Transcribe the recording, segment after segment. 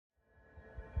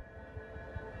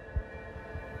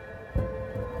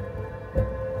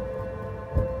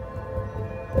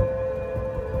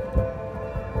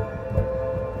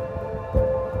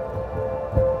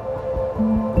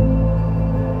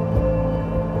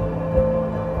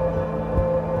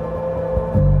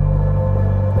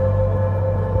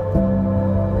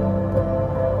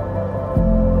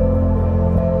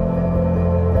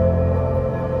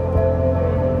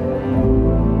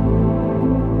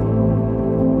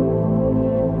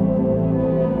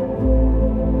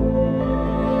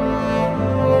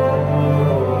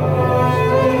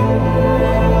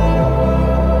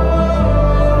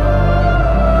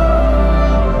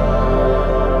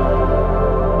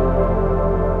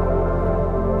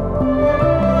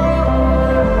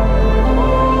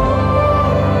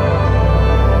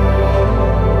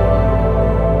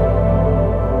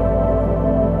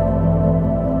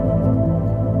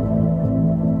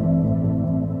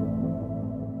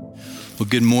Well,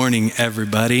 good morning,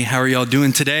 everybody. How are y'all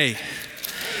doing today?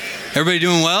 Everybody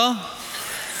doing well?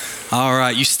 All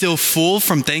right, you still full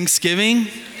from Thanksgiving?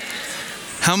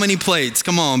 How many plates?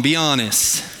 Come on, be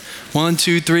honest. 1,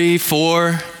 2, 3,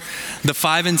 4. The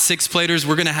 5 and 6 platers,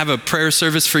 we're gonna have a prayer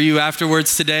service for you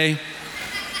afterwards today.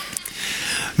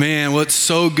 Man, well, it's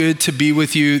so good to be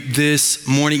with you this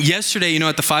morning. Yesterday,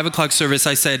 at the 5 o'clock service,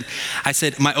 I said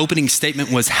my opening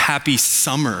statement was happy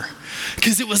summer.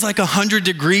 Because it was like 100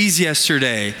 degrees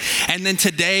yesterday. And then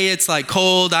today it's like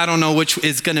cold. I don't know which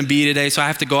it's going to be today. So I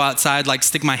have to go outside,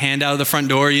 stick my hand out of the front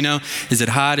door, Is it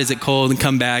hot? Is it cold? And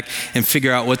come back and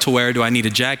figure out what to wear. Do I need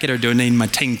a jacket or do I need my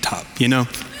tank top,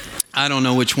 I don't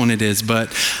know which one it is, but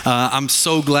I'm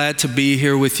so glad to be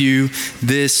here with you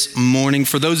this morning.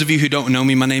 For those of you who don't know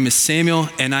me, my name is Samuel,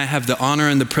 and I have the honor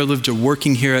and the privilege of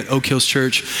working here at Oak Hills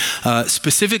Church,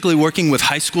 specifically working with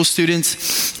high school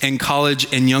students and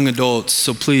college and young adults.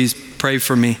 So please pray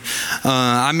for me.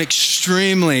 I'm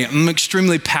extremely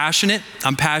passionate.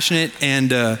 I'm passionate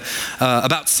and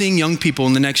about seeing young people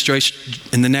in the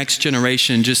next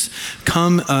generation just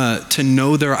come to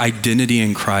know their identity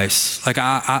in Christ.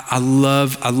 I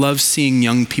love seeing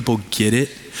young people get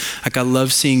it. I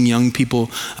love seeing young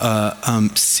people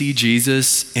see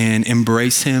Jesus and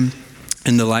embrace him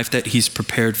in the life that he's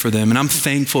prepared for them. And I'm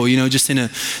thankful, just in a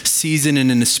season and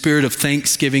in the spirit of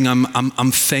Thanksgiving,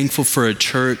 I'm thankful for a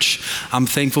church. I'm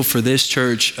thankful for this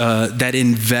church that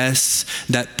invests,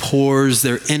 that pours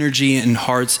their energy and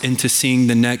hearts into seeing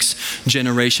the next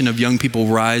generation of young people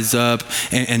rise up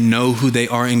and know who they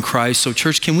are in Christ. So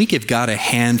church, can we give God a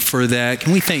hand for that?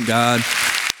 Can we thank God?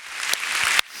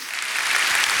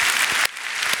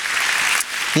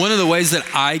 One of the ways that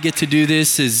I get to do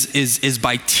this is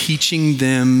by teaching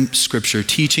them scripture,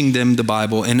 teaching them the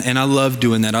Bible. And I love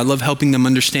doing that. I love helping them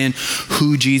understand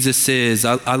who Jesus is.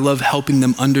 I love helping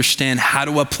them understand how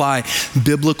to apply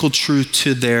biblical truth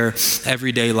to their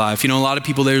everyday life. A lot of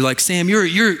people, they're like, Sam,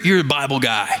 you're a Bible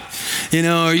guy,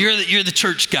 or you're the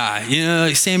church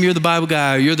guy. Sam, you're the Bible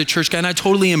guy, or you're the church guy. And I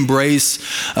totally embrace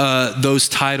those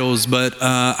titles, but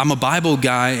I'm a Bible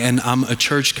guy and I'm a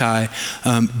church guy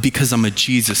because I'm a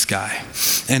Jesus guy.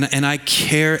 And I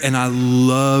care and I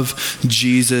love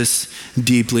Jesus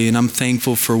deeply, and I'm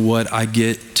thankful for what I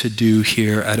get to do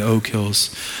here at Oak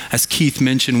Hills. As Keith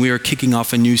mentioned, we are kicking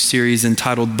off a new series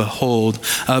entitled Behold.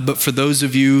 But for those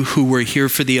of you who were here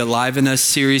for the Alive in Us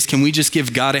series, can we just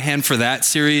give God a hand for that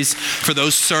series, for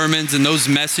those sermons and those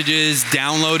messages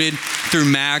downloaded through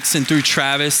Max and through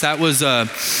Travis? That was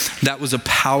a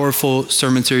powerful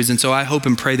sermon series. And so I hope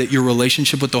and pray that your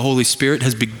relationship with the Holy Spirit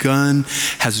has begun,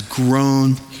 has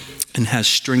grown, and has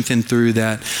strengthened through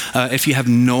that. If you have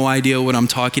no idea what I'm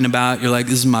talking about, you're like,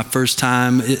 this is my first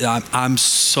time. I'm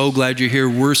so glad you're here.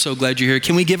 We're so glad you're here.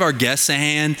 Can we give our guests a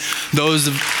hand? Those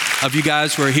of you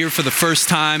guys who are here for the first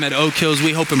time at Oak Hills,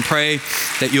 we hope and pray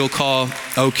that you'll call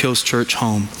Oak Hills Church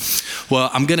home. Well,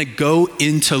 I'm going to go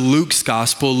into Luke's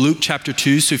gospel, Luke chapter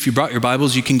 2. So if you brought your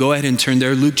Bibles, you can go ahead and turn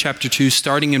there. Luke chapter 2,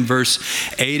 starting in verse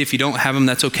 8. If you don't have them,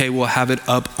 that's okay. We'll have it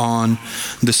up on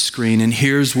the screen. And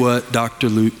here's what Dr.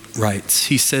 Luke writes.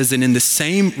 He says, and in the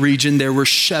same region, there were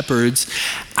shepherds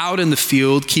out in the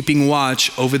field, keeping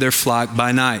watch over their flock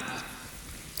by night.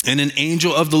 And an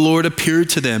angel of the Lord appeared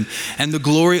to them, and the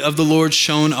glory of the Lord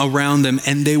shone around them,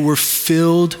 and they were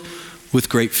filled with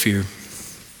great fear.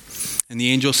 And the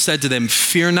angel said to them,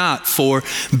 fear not, for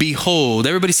behold,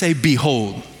 everybody say,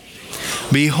 behold.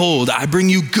 Behold, I bring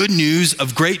you good news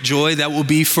of great joy that will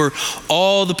be for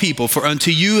all the people. For unto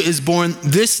you is born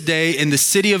this day in the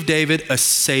city of David a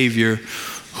Savior,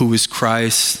 who is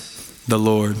Christ the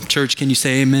Lord. Church, can you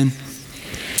say amen?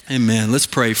 Amen. Let's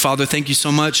pray. Father, thank you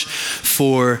so much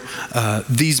for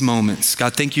these moments.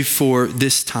 God, thank you for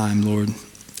this time, Lord.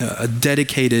 A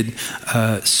dedicated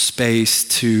space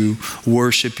to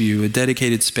worship you, a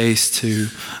dedicated space to,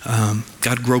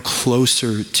 God, grow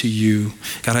closer to you.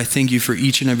 God, I thank you for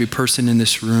each and every person in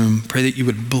this room. Pray that you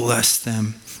would bless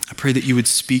them. I pray that you would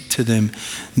speak to them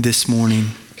this morning.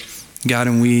 God,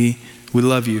 and we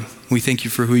love you. We thank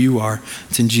you for who you are.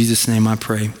 It's in Jesus' name I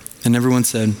pray. And everyone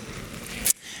said,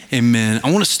 amen.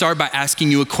 I want to start by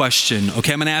asking you a question.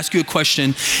 Okay, I'm going to ask you a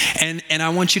question, and I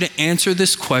want you to answer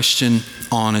this question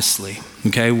honestly.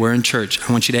 Okay, we're in church.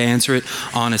 I want you to answer it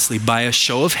honestly. By a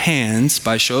show of hands,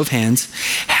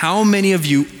 how many of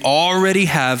you already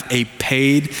have a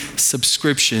paid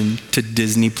subscription to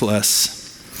Disney Plus?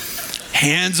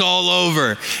 Hands all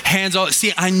over.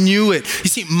 See, I knew it. You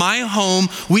see, my home,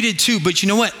 we did too, but you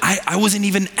know what? I wasn't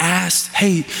even asked,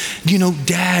 hey,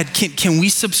 Dad, can we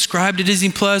subscribe to Disney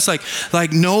Plus?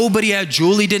 Like nobody at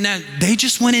Julie didn't. They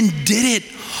just went and did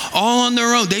it all on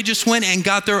their own. They just went and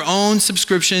got their own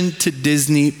subscription to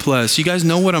Disney Plus. You guys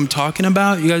know what I'm talking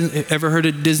about? You guys ever heard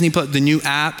of Disney Plus, the new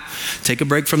app? Take a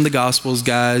break from the Gospels,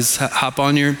 guys. Hop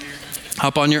on your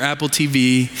Apple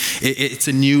TV. It's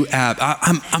a new app.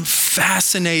 I'm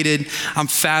fascinated. I'm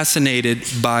fascinated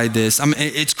by this.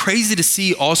 It's crazy to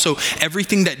see also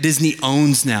everything that Disney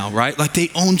owns now, right? Like they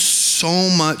own so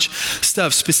much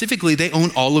stuff. Specifically, they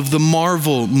own all of the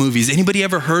Marvel movies. Anybody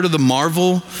ever heard of the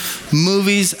Marvel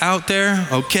movies out there?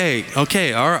 Okay,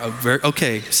 all right,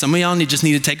 okay. Some of y'all just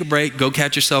need to take a break. Go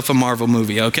catch yourself a Marvel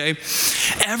movie, okay?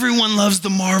 Everyone loves the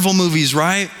Marvel movies,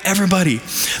 right? Everybody.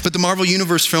 But the Marvel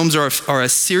Universe films are a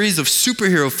series of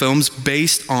superhero films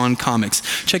based on comics.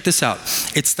 Check this out.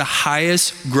 It's the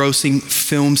highest grossing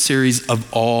film series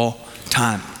of all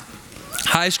time.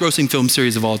 Highest grossing film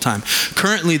series of all time.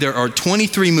 Currently, there are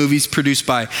 23 movies produced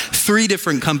by 3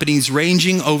 different companies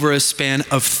ranging over a span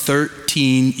of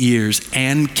 13 years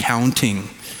and counting.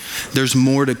 There's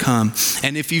more to come.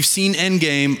 And if you've seen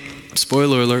Endgame,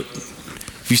 spoiler alert,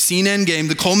 if you've seen Endgame,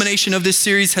 the culmination of this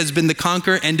series has been the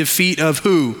conquer and defeat of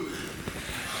who?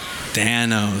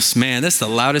 Thanos. Man, that's the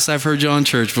loudest I've heard you in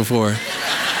church before.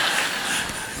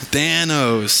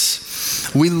 Thanos.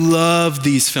 We love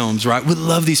these films, right? We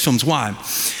love these films. Why?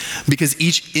 Because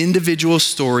each individual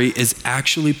story is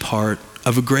actually part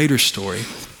of a greater story.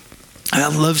 And I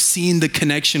love seeing the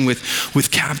connection with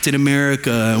Captain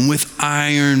America and with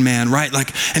Iron Man, right?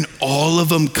 Like, and all of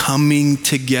them coming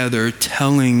together,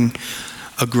 telling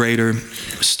a greater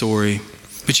story.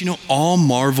 But you know, all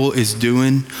Marvel is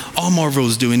doing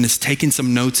is taking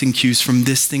some notes and cues from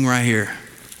this thing right here,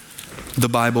 the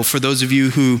Bible. For those of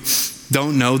you who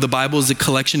don't know, the Bible is a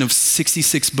collection of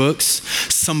 66 books,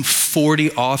 some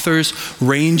 40 authors,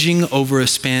 ranging over a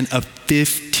span of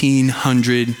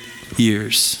 1,500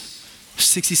 years.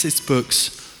 66 books,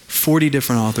 40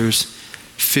 different authors,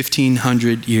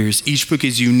 1,500 years. Each book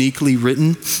is uniquely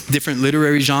written, different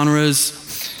literary genres,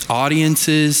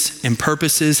 audiences and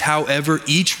purposes. However,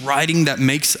 each writing that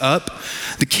makes up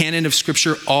the canon of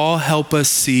Scripture all help us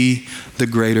see the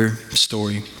greater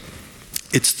story.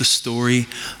 It's the story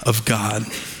of God.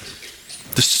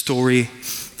 The story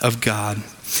of God.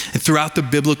 And throughout the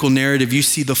biblical narrative, you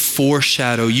see the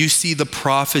foreshadow, you see the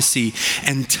prophecy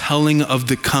and telling of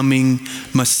the coming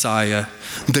Messiah,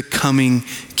 the coming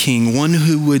King, one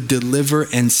who would deliver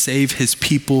and save his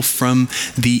people from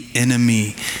the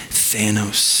enemy,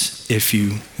 Thanos, if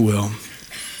you will.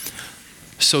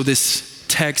 So this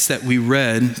text that we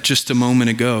read just a moment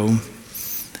ago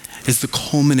is the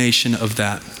culmination of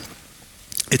that.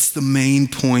 It's the main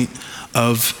point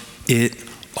of it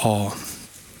all.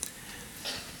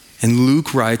 And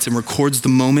Luke writes and records the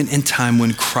moment in time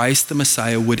when Christ the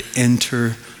Messiah would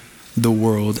enter the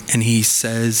world. And he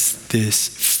says this,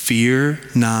 "Fear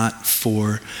not,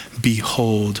 for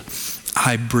behold,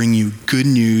 I bring you good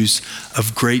news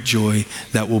of great joy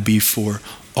that will be for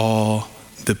all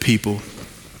the people."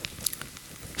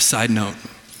 Side note,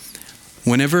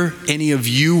 whenever any of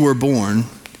you were born,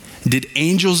 did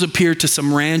angels appear to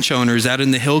some ranch owners out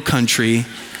in the hill country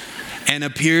and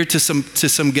appear to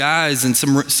some guys and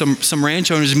some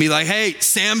ranch owners and be like, "Hey,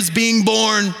 Sam's being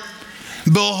born.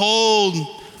 Behold,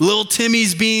 little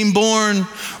Timmy's being born,"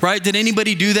 right? Did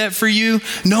anybody do that for you?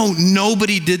 No,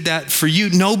 nobody did that for you.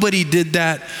 Nobody did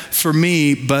that for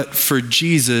me, but for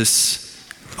Jesus,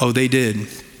 oh, they did.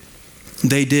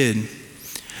 They did.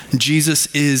 Jesus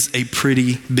is a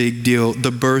pretty big deal.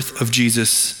 The birth of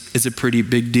Jesus is a pretty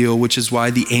big deal, which is why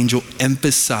the angel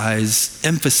emphasizes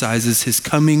his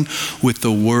coming with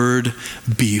the word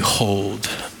behold.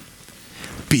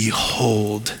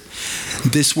 Behold.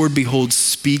 This word behold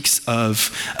speaks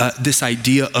of this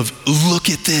idea of look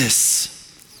at this.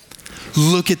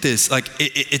 Look at this. Like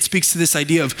it speaks to this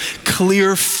idea of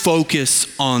clear focus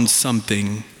on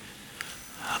something.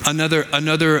 Another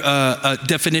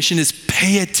definition is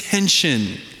pay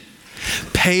attention.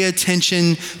 Pay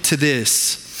attention to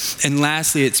this. And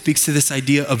lastly, it speaks to this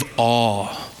idea of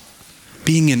awe.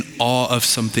 Being in awe of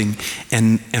something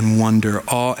and wonder.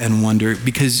 Awe and wonder.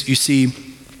 Because you see,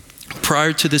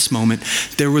 prior to this moment,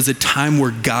 there was a time where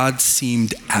God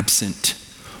seemed absent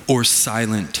or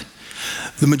silent.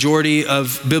 The majority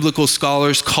of biblical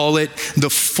scholars call it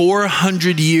the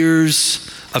 400 years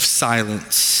of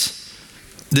silence.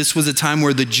 This was a time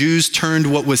where the Jews turned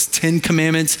what was 10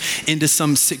 commandments into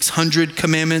some 600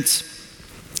 commandments.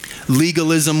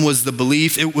 Legalism was the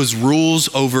belief. It was rules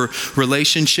over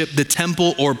relationship. The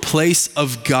temple or place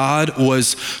of God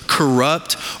was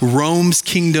corrupt. Rome's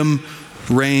kingdom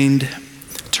reigned,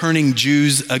 turning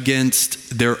Jews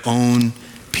against their own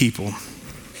people.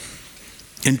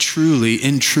 And truly,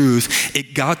 in truth,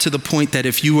 it got to the point that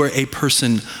if you were a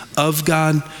person of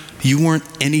God, you weren't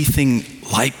anything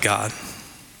like God.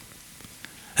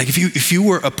 Like if you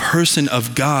were a person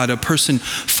of God, a person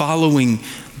following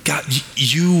God,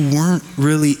 you weren't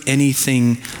really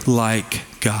anything like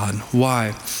God.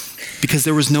 Why? Because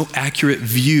there was no accurate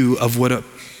view of what a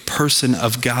person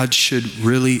of God should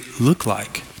really look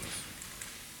like.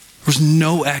 There was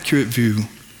no accurate view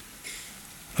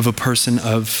of a person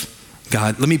of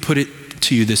God. Let me put it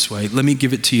to you this way. Let me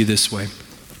give it to you this way.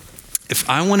 If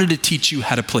I wanted to teach you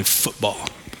how to play football,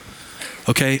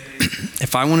 okay?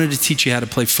 If I wanted to teach you how to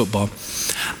play football,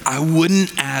 I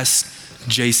wouldn't ask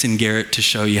Jason Garrett to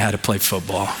show you how to play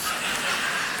football.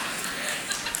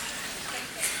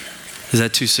 Is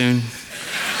that too soon?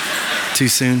 Too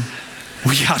soon?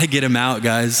 We gotta get him out,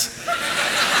 guys.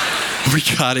 We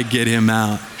gotta get him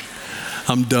out.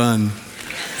 I'm done.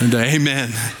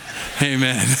 Amen.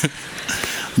 Amen.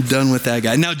 I'm done with that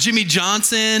guy. Now, Jimmy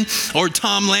Johnson or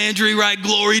Tom Landry, right?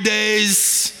 Glory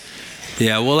days.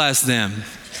 Yeah, we'll ask them.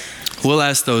 We'll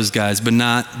ask those guys, but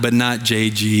not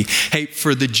JG. Hey,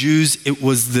 for the Jews, it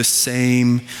was the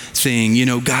same thing. You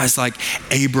know, guys like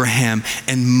Abraham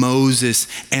and Moses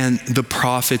and the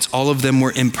prophets, all of them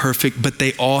were imperfect, but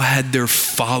they all had their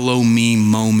follow me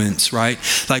moments, right?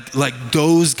 Like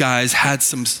those guys had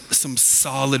some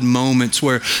solid moments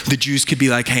where the Jews could be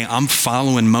like, hey, I'm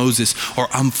following Moses, or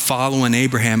I'm following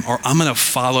Abraham, or I'm gonna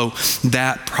follow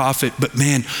that prophet. But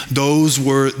man, those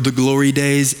were the glory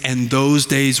days, and those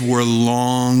days were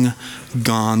long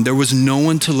gone. There was no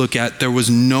one to look at. There was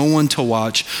no one to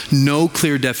watch. No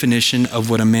clear definition of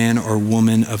what a man or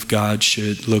woman of God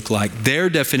should look like. Their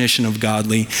definition of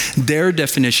godly, their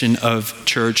definition of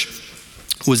church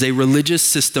was a religious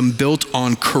system built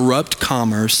on corrupt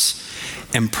commerce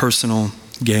and personal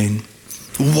gain.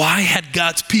 Why had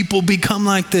God's people become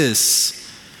like this?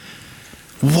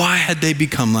 Why had they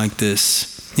become like this?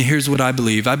 Here's what I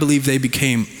believe. I believe they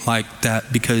became like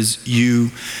that because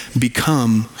you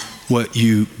become what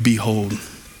you behold.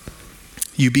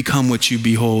 You become what you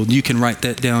behold. You can write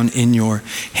that down in your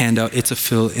handout. It's a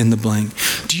fill in the blank.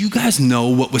 Do you guys know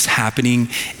what was happening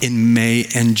in May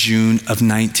and June of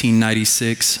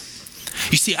 1996?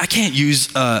 You see, I can't use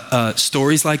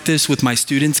stories like this with my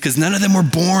students because none of them were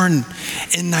born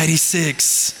in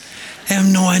 96. I have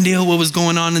no idea what was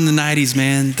going on in the 90s,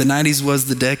 man. The 90s was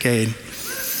the decade.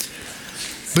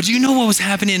 But do you know what was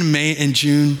happening in May and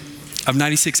June of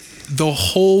 96? The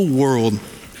whole world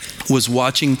was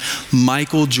watching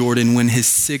Michael Jordan win his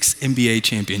 6th NBA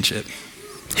championship,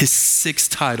 his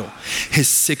 6th title, his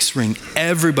 6th ring.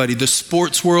 Everybody, the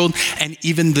sports world and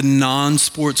even the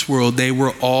non-sports world, they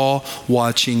were all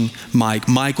watching Mike.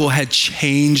 Michael had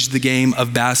changed the game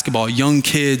of basketball. Young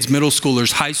kids, middle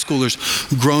schoolers, high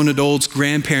schoolers, grown adults,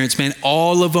 grandparents, man,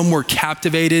 all of them were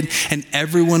captivated and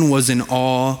everyone was in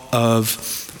awe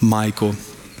of Michael.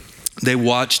 They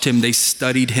watched him, they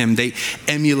studied him, they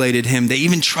emulated him. They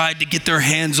even tried to get their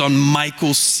hands on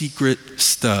Michael's secret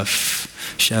stuff.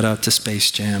 Shout out to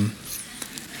Space Jam.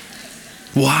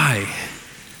 Why?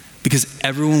 Because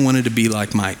everyone wanted to be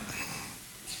like Mike.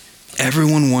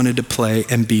 Everyone wanted to play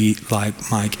and be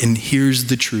like Mike. And here's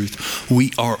the truth.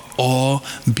 We are all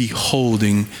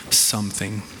beholding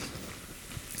something.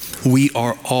 We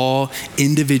are all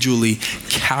individually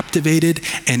captivated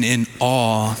and in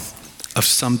awe of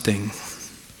something.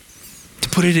 To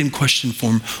put it in question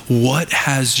form, what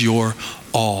has your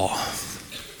awe?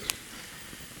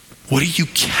 What are you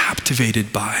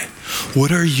captivated by?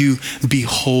 What are you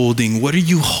beholding? What are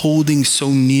you holding so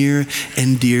near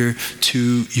and dear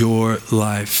to your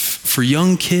life? For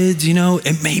young kids, you know,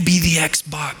 it may be the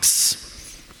Xbox.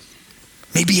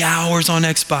 Maybe hours on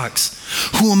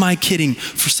Xbox. Who am I kidding?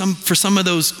 For some of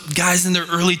those guys in their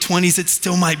early 20s, it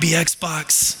still might be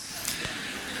Xbox.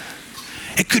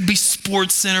 It could be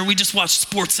Sports Center. We just watch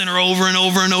Sports Center over and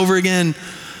over and over again.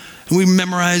 And we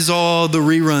memorize all the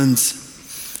reruns.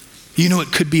 You know,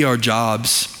 it could be our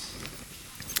jobs.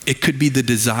 It could be the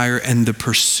desire and the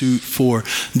pursuit for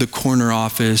the corner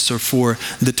office or for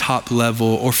the top level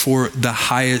or for the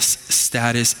highest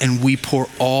status. And we pour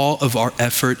all of our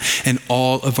effort and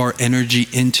all of our energy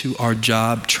into our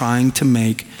job trying to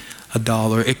make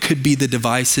 $1. It could be the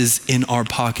devices in our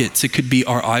pockets. It could be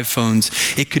our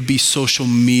iPhones. It could be social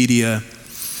media.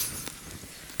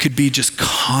 It could be just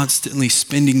constantly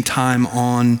spending time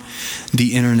on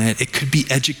the internet. It could be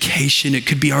education. It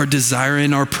could be our desire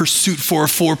and our pursuit for a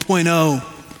 4.0.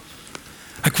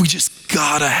 Like we just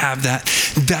gotta have that.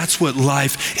 That's what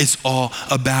life is all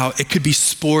about. It could be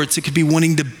sports. It could be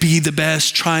wanting to be the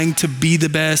best, trying to be the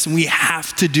best, and we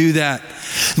have to do that.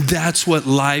 That's what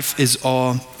life is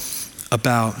all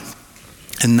about.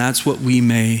 And that's what we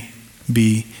may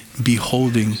be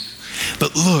beholding.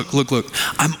 But look,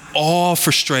 I'm all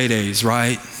for straight A's,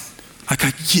 right? Like,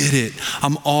 I get it.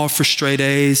 I'm all for straight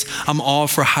A's. I'm all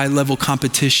for high-level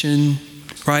competition,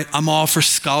 right? I'm all for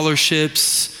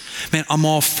scholarships. Man, I'm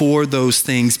all for those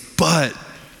things. But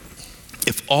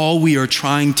if all we are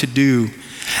trying to do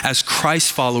as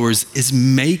Christ followers is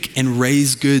make and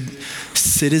raise good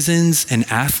citizens and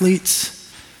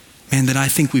athletes, man, then I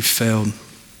think we've failed.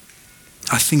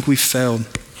 I think we've failed.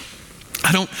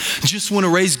 I don't just want to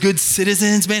raise good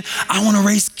citizens, man. I want to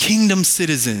raise kingdom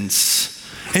citizens.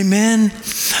 Amen.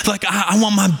 Like, I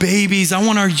want my babies, I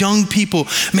want our young people,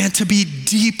 man, to be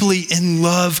deeply in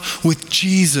love with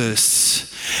Jesus.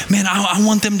 Man, I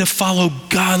want them to follow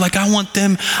God. Like, I want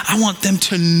them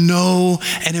to know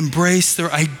and embrace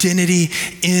their identity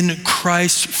in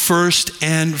Christ first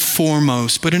and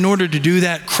foremost. But in order to do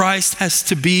that, Christ has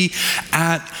to be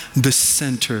at the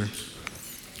center.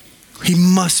 He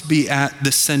must be at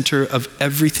the center of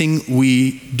everything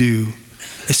we do,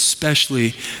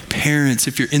 especially parents.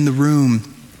 If you're in the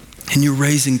room and you're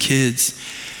raising kids,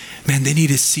 man, they need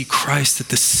to see Christ at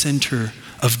the center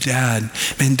of dad.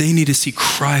 Man, they need to see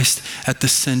Christ at the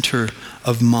center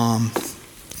of mom.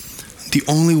 The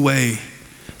only way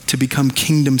to become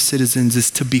kingdom citizens is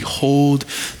to behold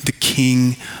the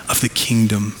King of the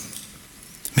kingdom.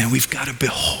 Man, we've got to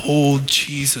behold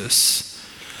Jesus.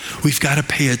 We've got to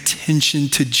pay attention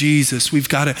to Jesus. We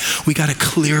got to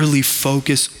clearly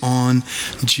focus on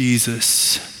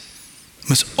Jesus.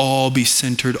 Must all be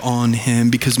centered on him,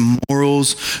 because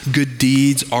morals, good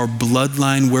deeds, our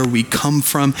bloodline, where we come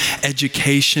from,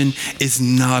 education is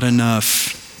not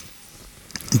enough.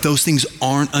 Those things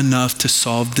aren't enough to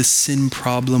solve the sin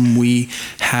problem we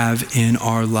have in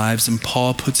our lives. And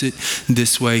Paul puts it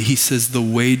this way. He says, the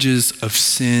wages of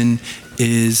sin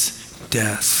is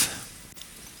death.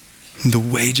 The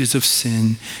wages of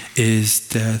sin is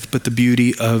death. But the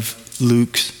beauty of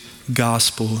Luke's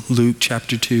gospel, Luke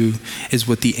chapter 2, is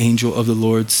what the angel of the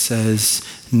Lord says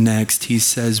next. He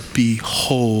says,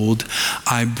 behold,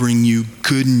 I bring you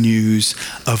good news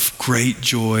of great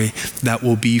joy that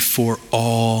will be for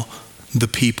all the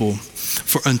people.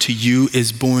 For unto you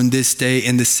is born this day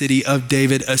in the city of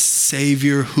David a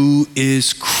Savior, who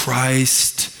is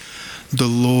Christ the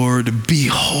Lord.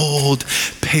 Behold,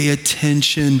 pay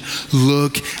attention,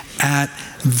 look at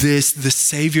this. The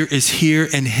Savior is here,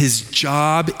 and his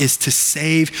job is to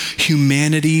save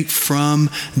humanity from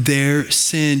their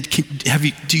sin.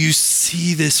 Do you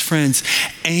see this, friends?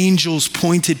 Angels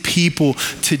pointed people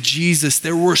to Jesus.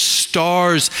 There were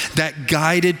stars that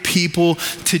guided people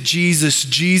to Jesus.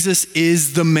 Jesus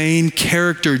is the main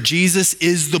character. Jesus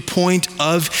is the point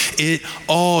of it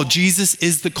all. Jesus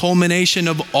is the culmination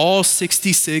of all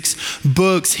 66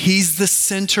 books. He's the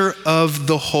center of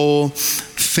the whole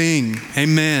thing.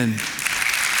 Amen.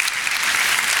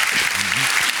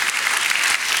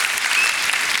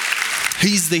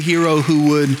 He's the hero who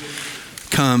would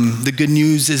come. The good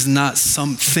news is not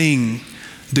something.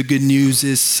 The good news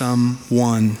is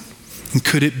someone. And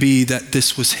could it be that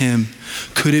this was him?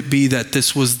 Could it be that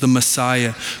this was the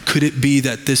Messiah? Could it be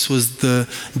that this was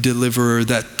the deliverer,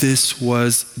 that this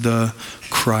was the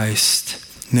Christ?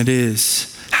 And it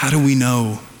is. How do we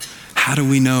know? How do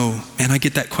we know? Man, I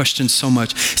get that question so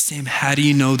much. Sam, how do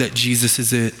you know that Jesus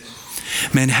is it?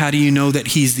 Man, how do you know that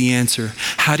he's the answer?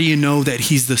 How do you know that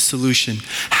he's the solution?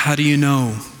 How do you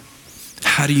know?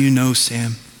 How do you know,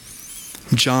 Sam?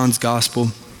 John's gospel.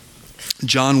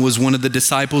 John was one of the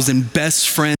disciples and best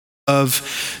friend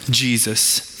of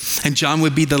Jesus. And John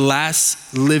would be the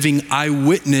last living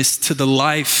eyewitness to the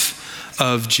life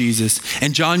of Jesus.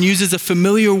 And John uses a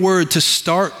familiar word to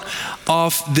start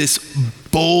off this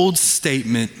bold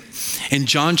statement. In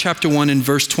John chapter 1 and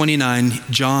verse 29,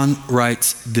 John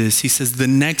writes this. He says, the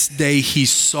next day he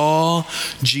saw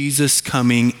Jesus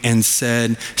coming and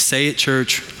said, say it,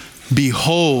 church,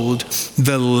 behold,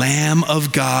 the Lamb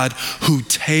of God who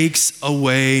takes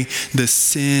away the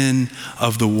sin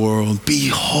of the world.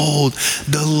 Behold,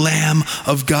 the Lamb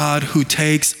of God who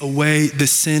takes away the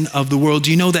sin of the world.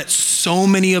 Do you know that so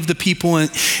many of the people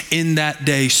in that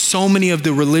day, so many of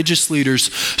the religious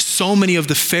leaders, so many of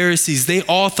the Pharisees, they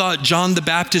all thought John the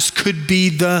Baptist could be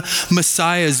the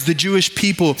Messiahs. The Jewish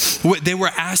people, they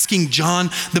were asking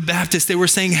John the Baptist, they were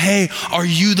saying, hey, are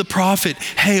you the prophet?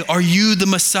 Hey, are you the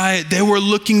Messiah? They were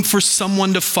looking for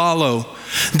someone to follow.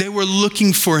 They were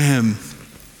looking for him.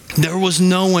 There was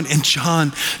no one. And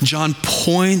John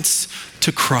points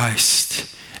to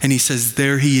Christ. And he says,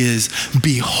 there he is.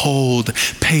 Behold,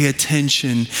 pay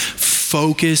attention.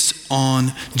 Focus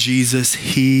on Jesus.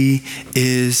 He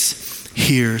is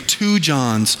here. 2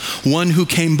 Johns, one who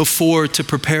came before to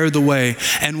prepare the way,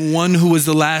 and one who was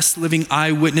the last living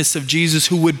eyewitness of Jesus,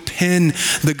 who would pen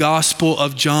the Gospel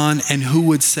of John and who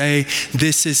would say,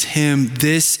 this is him.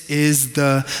 This is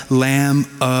the Lamb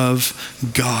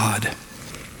of God.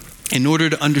 In order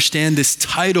to understand this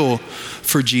title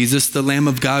for Jesus, the Lamb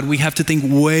of God, we have to think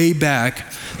way back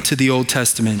to the Old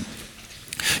Testament.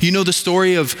 You know the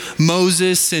story of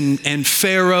Moses and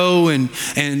Pharaoh and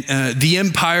the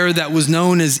empire that was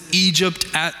known as Egypt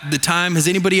at the time. Has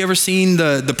anybody ever seen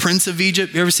the Prince of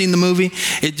Egypt? You ever seen the movie?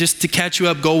 Just to catch you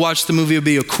up, go watch the movie.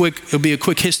 It'll be a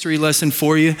quick history lesson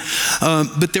for you.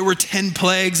 But there were 10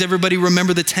 plagues. Everybody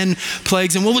remember the 10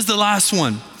 plagues. And what was the last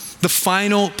one? The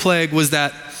final plague was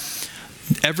that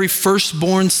every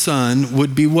firstborn son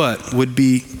would be what? Would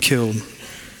be killed.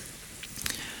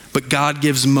 But God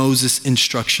gives Moses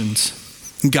instructions.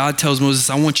 God tells Moses,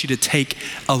 I want you to take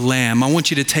a lamb. I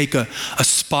want you to take a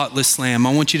spotless lamb.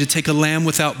 I want you to take a lamb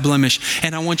without blemish.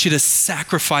 And I want you to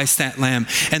sacrifice that lamb.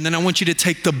 And then I want you to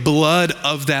take the blood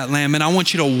of that lamb. And I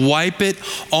want you to wipe it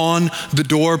on the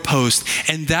doorpost.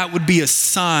 And that would be a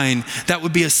sign. That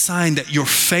would be a sign that your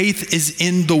faith is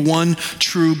in the one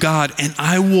true God. And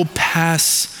I will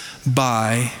pass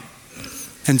by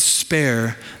and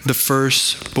spare the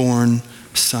firstborn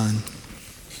son.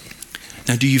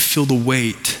 Now, do you feel the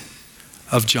weight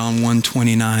of John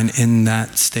 1:29 in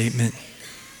that statement?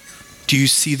 Do you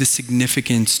see the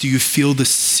significance? Do you feel the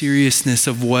seriousness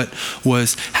of what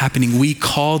was happening? We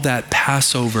call that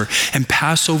Passover, and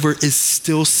Passover is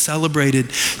still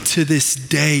celebrated to this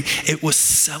day. It was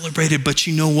celebrated, but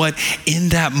you know what? In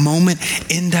that moment,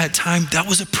 in that time, that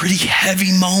was a pretty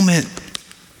heavy moment.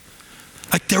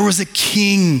 Like there was a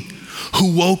king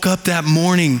who woke up that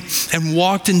morning and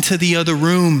walked into the other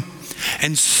room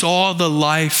and saw the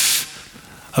life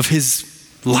of his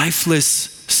lifeless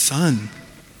son.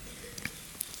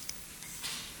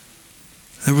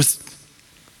 There was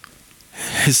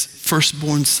his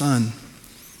firstborn son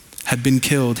had been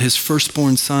killed. His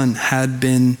firstborn son had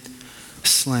been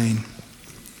slain.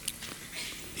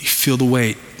 You feel the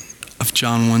weight of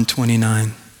John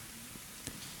 1:29.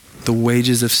 The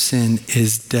wages of sin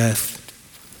is death.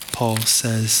 Paul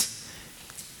says,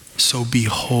 so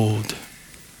behold,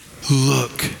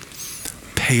 look,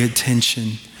 pay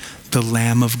attention, the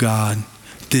Lamb of God.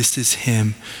 This is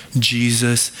him,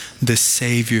 Jesus, the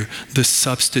Savior, the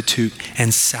substitute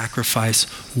and sacrifice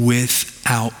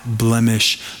without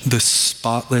blemish. The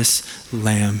spotless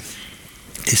Lamb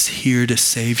is here to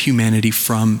save humanity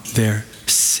from their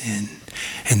sin.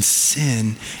 And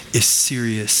sin is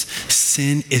serious.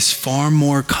 Sin is far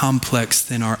more complex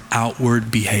than our outward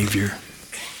behavior.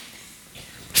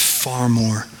 Far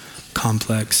more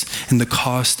complex. And the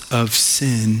cost of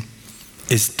sin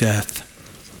is death.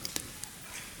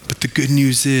 But the good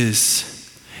news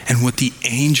is, and what the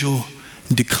angel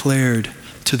declared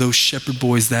to those shepherd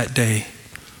boys that day,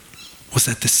 was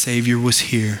that the Savior was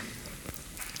here.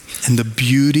 And the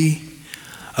beauty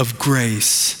of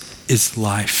grace is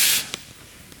life.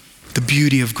 The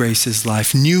beauty of grace is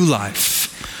life, new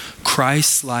life,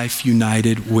 Christ's life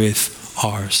united with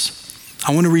ours.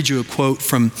 I want to read you a quote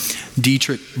from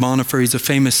Dietrich Bonhoeffer. He's a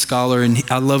famous scholar, and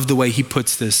I love the way he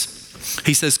puts this.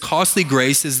 He says, costly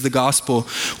grace is the gospel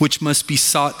which must be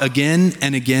sought again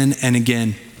and again and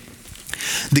again.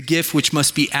 The gift which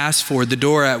must be asked for, the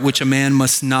door at which a man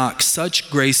must knock. Such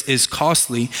grace is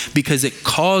costly because it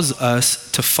calls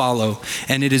us to follow.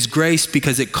 And it is grace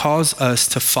because it calls us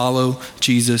to follow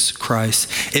Jesus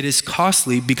Christ. It is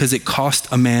costly because it cost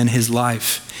a man his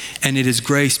life. And it is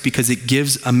grace because it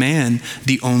gives a man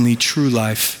the only true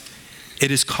life. It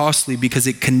is costly because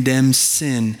it condemns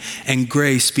sin, and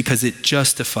grace because it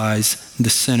justifies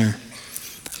the sinner.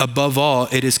 Above all,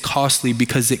 it is costly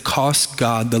because it cost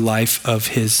God the life of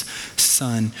his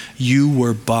son. You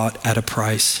were bought at a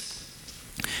price.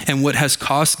 And what has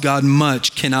cost God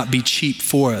much cannot be cheap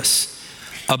for us.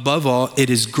 Above all,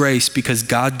 it is grace because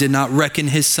God did not reckon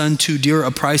his son too dear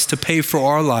a price to pay for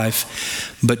our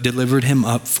life, but delivered him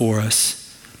up for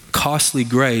us. Costly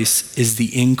grace is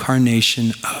the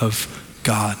incarnation of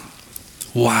God.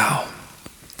 Wow.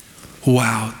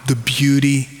 Wow, the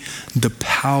beauty, the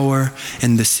power,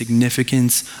 and the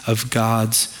significance of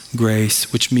God's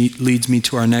grace, which leads me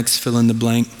to our next fill in the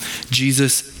blank.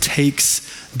 Jesus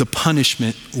takes the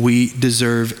punishment we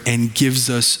deserve and gives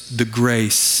us the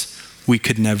grace we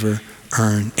could never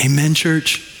earn. Amen,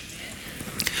 church?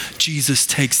 Jesus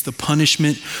takes the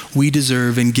punishment we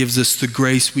deserve and gives us the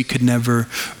grace we could never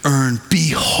earn.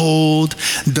 Behold,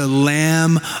 the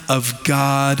Lamb of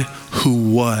God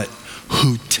who what?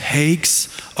 who takes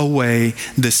away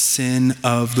the sin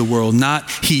of the world. Not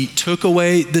he took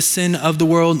away the sin of the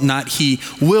world, not he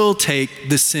will take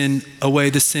the sin away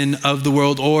the sin of the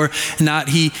world, or not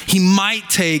he might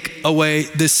take away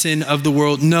the sin of the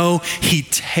world. No, he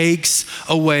takes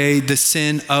away the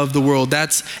sin of the world.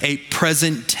 That's a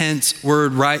present tense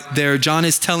word right there. John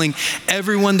is telling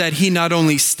everyone that he not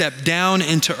only stepped down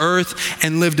into earth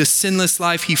and lived a sinless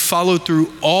life, he followed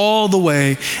through all the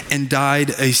way and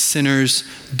died a sinner's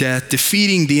death,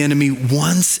 defeating the enemy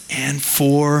once and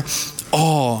for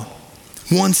all.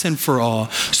 Once and for all.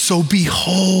 So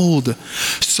behold,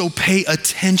 so pay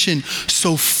attention,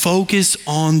 so focus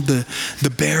on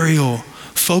the burial,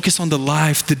 focus on the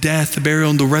life, the death, the burial,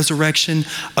 and the resurrection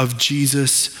of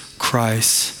Jesus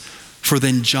Christ. For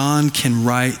then John can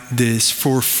write this,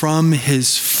 for from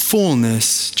his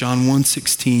fullness, John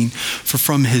 1:16, for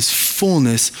from his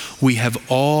fullness we have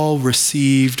all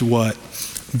received what?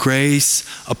 Grace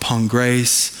upon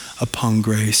grace upon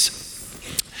grace.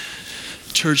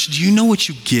 Church, do you know what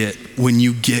you get when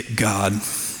you get God?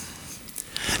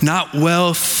 Not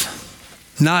wealth,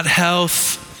 not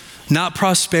health, not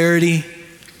prosperity.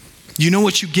 You know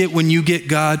what you get when you get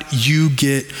God? You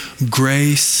get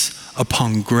grace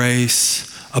upon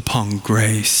grace upon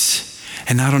grace.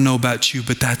 And I don't know about you,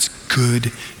 but that's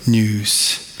good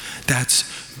news. That's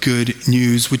good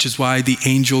news, which is why the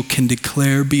angel can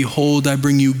declare, behold, I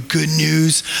bring you good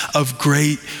news of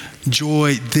great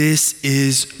joy. This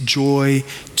is joy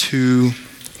to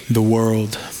the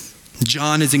world.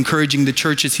 John is encouraging the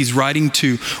churches he's writing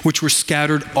to, which were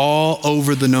scattered all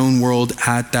over the known world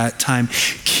at that time.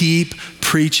 Keep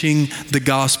preaching the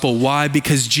gospel. Why?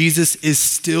 Because Jesus is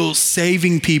still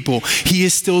saving people. He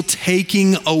is still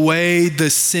taking away the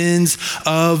sins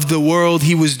of the world.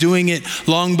 He was doing it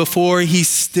long before. He's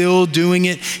still doing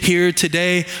it here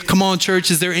today. Come on,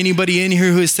 church. Is there anybody in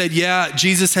here who has said, yeah,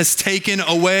 Jesus has taken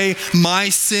away my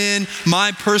sin,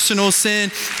 my personal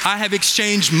sin. I have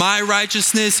exchanged my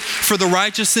righteousness for the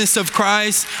righteousness of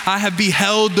Christ. I have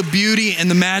beheld the beauty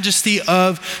and the majesty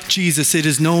of Jesus. It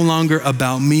is no longer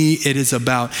about me. It is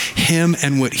about him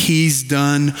and what he's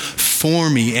done for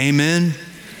me. Amen.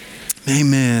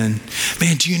 Amen.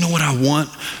 Man, do you know what I want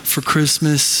for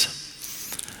Christmas?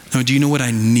 No, do you know what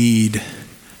I need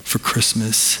for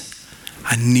Christmas?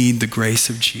 I need the grace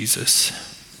of Jesus.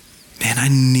 Man, I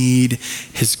need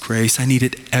his grace. I need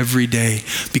it every day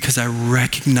because I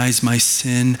recognize my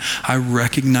sin. I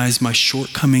recognize my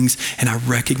shortcomings and I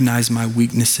recognize my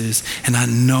weaknesses. And I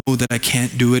know that I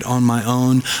can't do it on my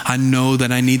own. I know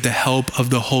that I need the help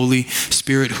of the Holy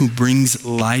Spirit who brings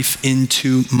life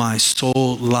into my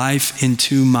soul, life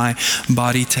into my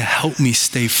body to help me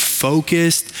stay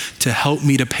focused, to help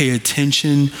me to pay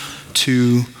attention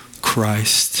to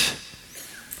Christ.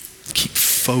 Keep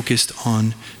focused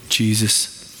on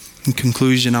Jesus. In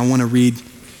conclusion, I want to read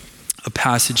a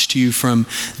passage to you from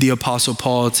the Apostle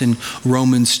Paul. It's in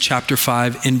Romans chapter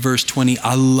 5 in verse 20.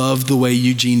 I love the way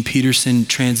Eugene Peterson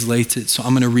translates it, so I'm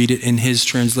going to read it in his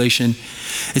translation.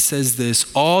 It says this: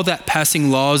 all that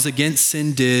passing laws against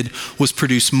sin did was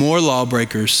produce more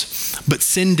lawbreakers, but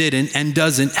sin didn't and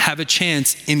doesn't have a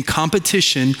chance in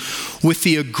competition with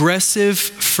the aggressive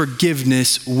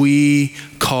forgiveness we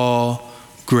call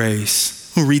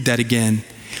grace. I'll read that again.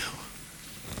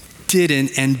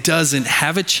 Didn't and doesn't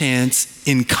have a chance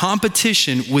in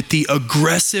competition with the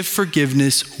aggressive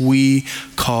forgiveness we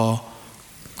call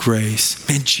grace.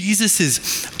 Man, Jesus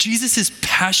is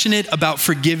passionate about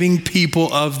forgiving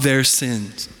people of their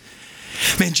sins.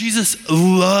 Man, Jesus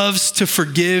loves to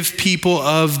forgive people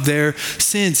of their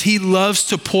sins. He loves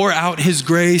to pour out his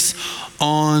grace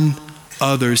on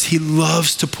others. He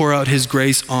loves to pour out his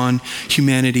grace on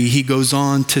humanity. He goes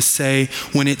on to say,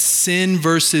 when it's sin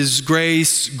versus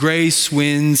grace, grace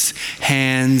wins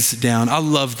hands down. I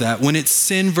love that. When it's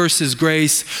sin versus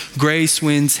grace, grace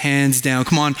wins hands down.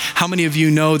 Come on, how many of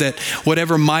you know that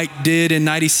whatever Mike did in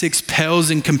 96 pales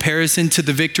in comparison to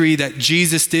the victory that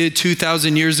Jesus did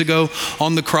 2,000 years ago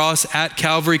on the cross at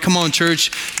Calvary? Come on, church.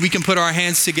 We can put our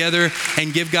hands together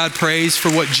and give God praise for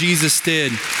what Jesus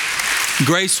did.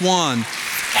 Grace won,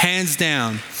 hands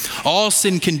down. All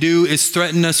sin can do is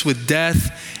threaten us with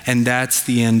death, and that's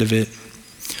the end of it.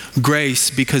 Grace,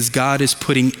 because God is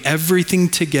putting everything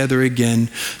together again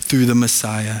through the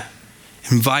Messiah,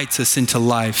 invites us into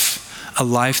life, a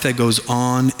life that goes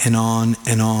on and on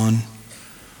and on.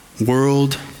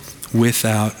 World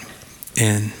without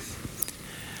end.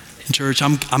 Church,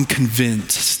 I'm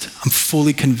convinced, I'm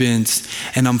fully convinced,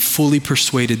 and I'm fully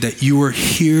persuaded that you are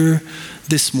here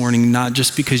this morning, not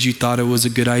just because you thought it was a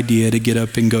good idea to get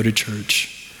up and go to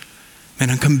church.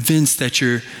 And I'm convinced that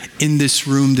you're in this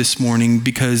room this morning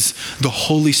because the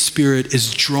Holy Spirit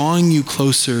is drawing you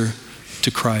closer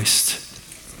to Christ.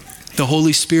 The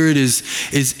Holy Spirit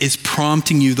is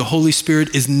prompting you. The Holy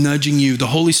Spirit is nudging you. The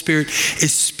Holy Spirit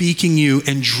is speaking you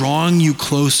and drawing you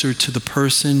closer to the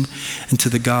person and to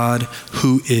the God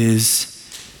who is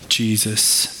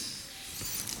Jesus.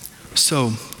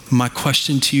 So, my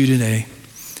question to you today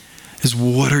is,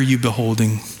 what are you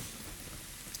beholding?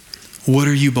 What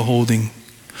are you beholding?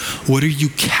 What are you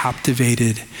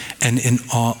captivated and in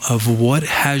awe of? What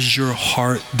has your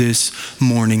heart this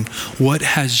morning? What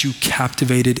has you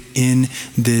captivated in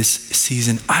this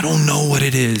season? I don't know what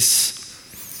it is.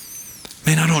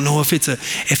 Man, I don't know if it's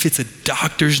a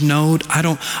doctor's note. I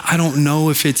don't know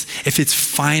if it's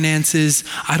finances.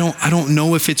 I don't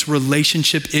know if it's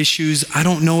relationship issues. I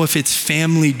don't know if it's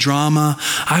family drama.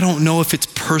 I don't know if it's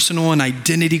personal and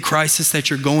identity crisis that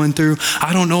you're going through.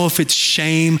 I don't know if it's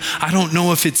shame. I don't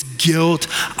know if it's guilt.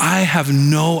 I have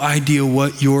no idea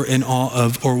what you're in awe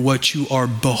of or what you are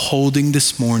beholding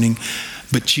this morning,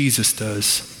 but Jesus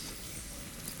does.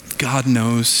 God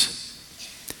knows.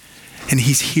 And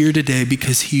he's here today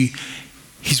because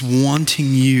he's wanting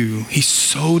you. He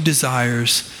so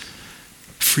desires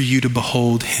for you to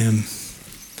behold him,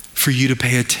 for you to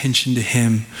pay attention to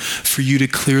him, for you to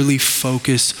clearly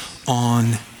focus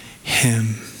on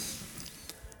him.